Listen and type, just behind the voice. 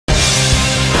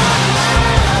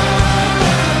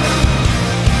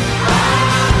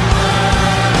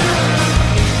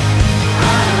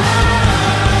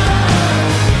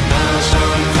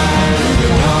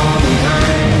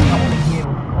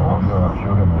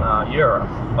You're a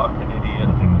fucking idiot.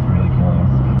 The thing that's really killing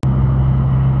us.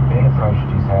 Ben approached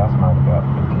his housemate about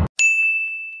 15.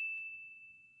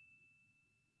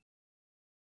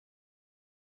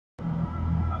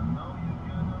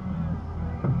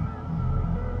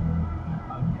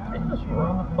 Did you just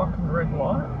run a fucking red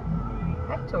light?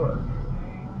 Back to it.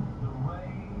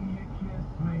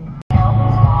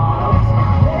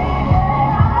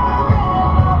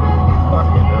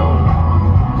 Fucking hell.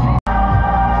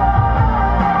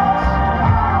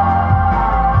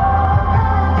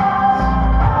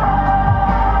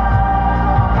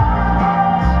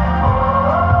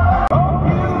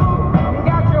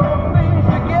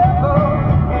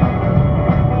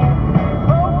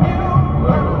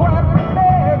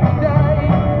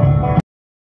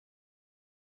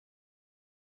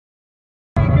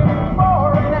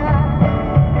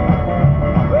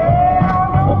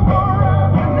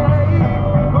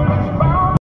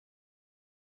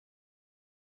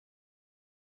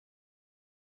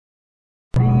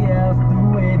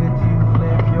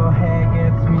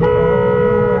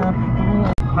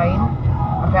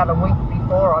 About a week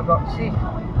before I got sick,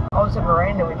 I was at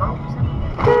veranda with mum.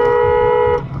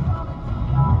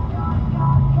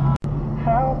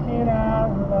 How can I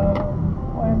love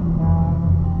when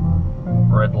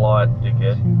I'm Red light,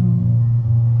 dickhead.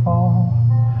 fall?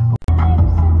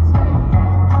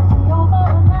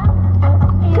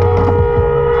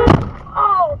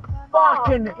 Oh,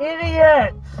 Fucking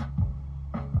idiot!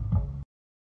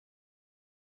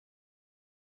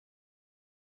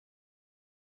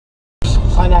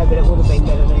 I know, but it would have been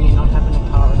better than you not having a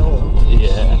car at all.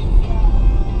 Yeah.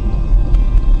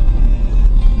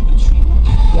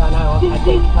 Yeah, I know, I've had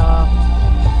that car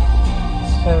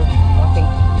for, I think,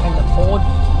 when I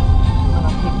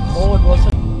picked Ford, was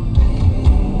it?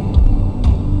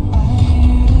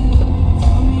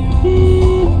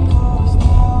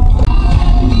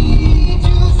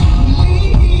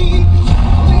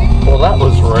 Well, that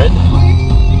was red.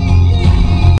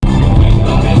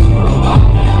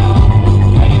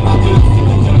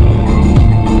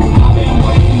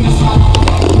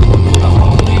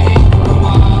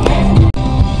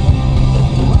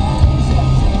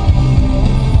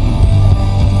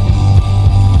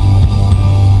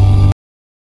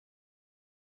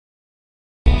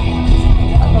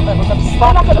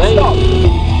 I'm not gonna stop.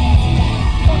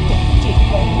 Fucking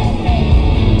dickhead.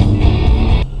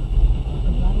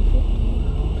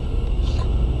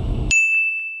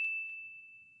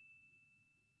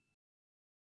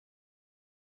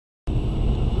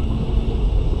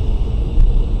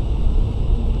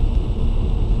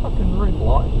 Fucking red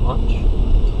light much.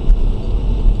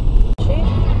 Shit.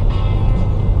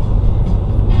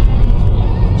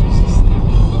 Jesus.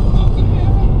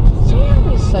 See how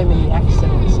there's so many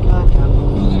accidents, can't you?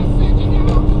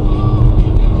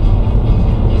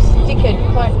 This dickhead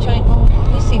cloak chain. Oh,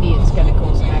 this idiot's going to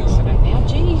cause an accident now.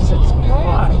 Jesus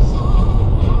Christ.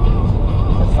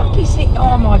 The fuck is he?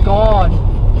 Oh my God.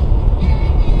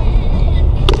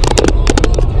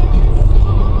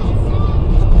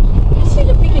 You seen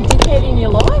a bigger dickhead in your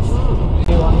life?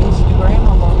 You on Instagram?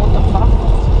 I'm like, what the fuck?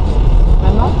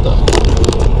 I'm not the.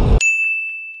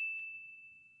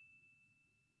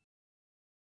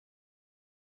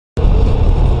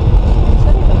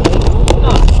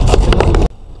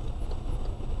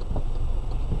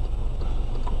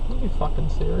 Are you fucking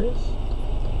serious?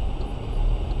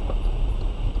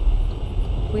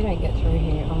 If we don't get through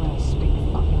here, I'm going to spit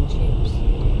fucking chips.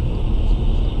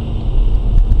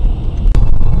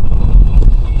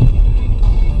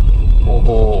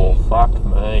 Oh, fuck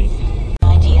me.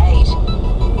 98.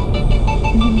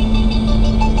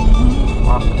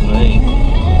 Fuck me.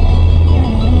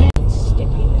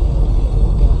 Step in.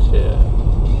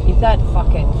 Yeah. If that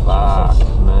fucking... Fuck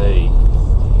Jesus. me.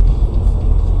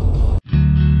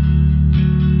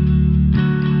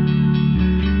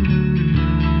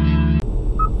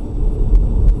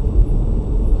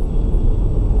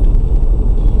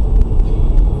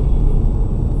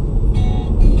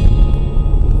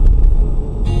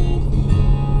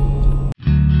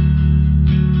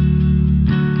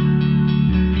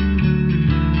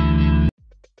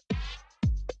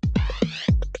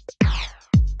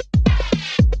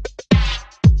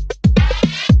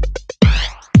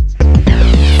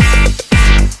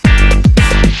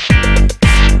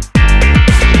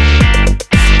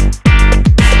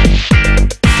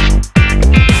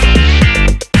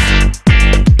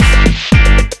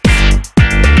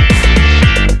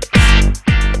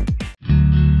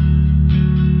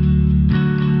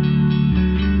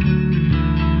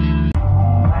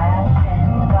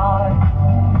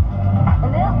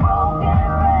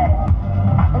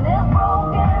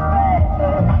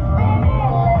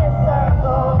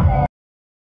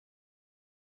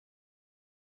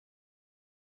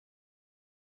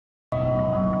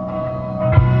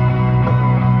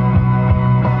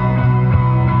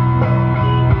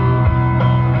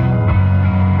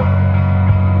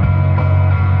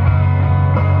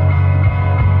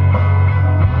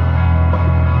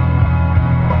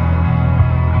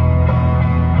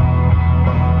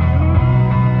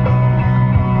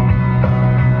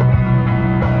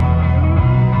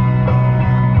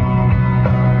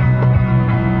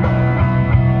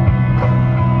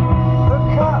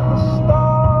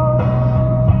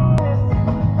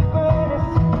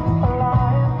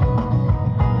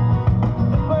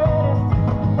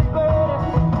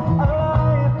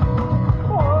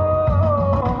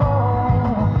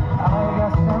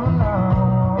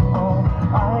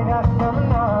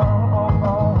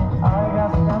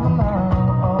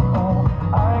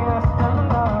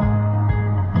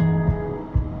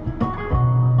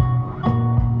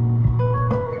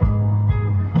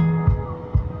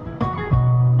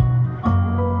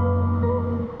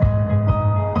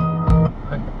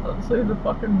 see the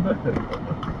fucking bird.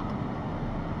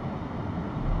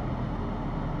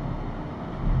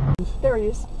 There he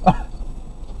is.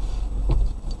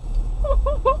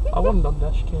 I wasn't on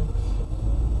dash cam.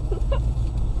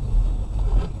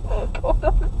 God,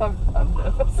 I'm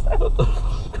nervous.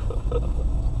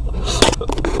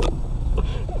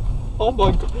 Oh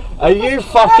my god. Are you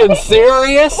fucking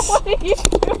serious? What are you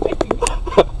doing?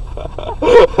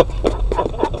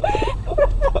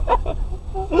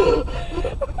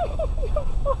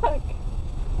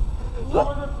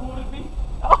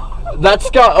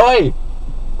 That's got. Oi!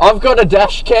 I've got a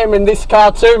dash cam in this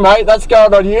car too, mate. That's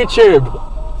going on YouTube.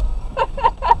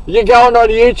 You're going on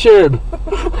YouTube.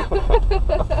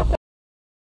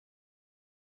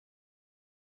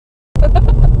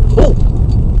 Oh!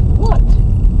 What?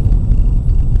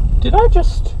 Did I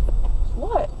just?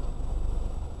 What?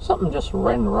 Something just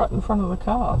ran right in front of the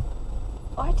car.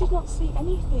 I did not see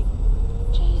anything.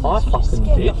 Jesus, I you fucking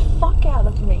scared did. the fuck out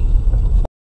of me.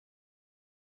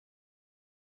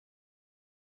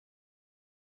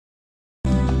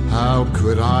 How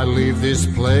could I leave this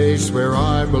place where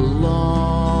I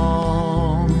belong?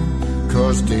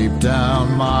 'Cause deep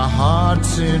down my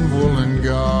heart's in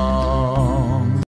Wollongong.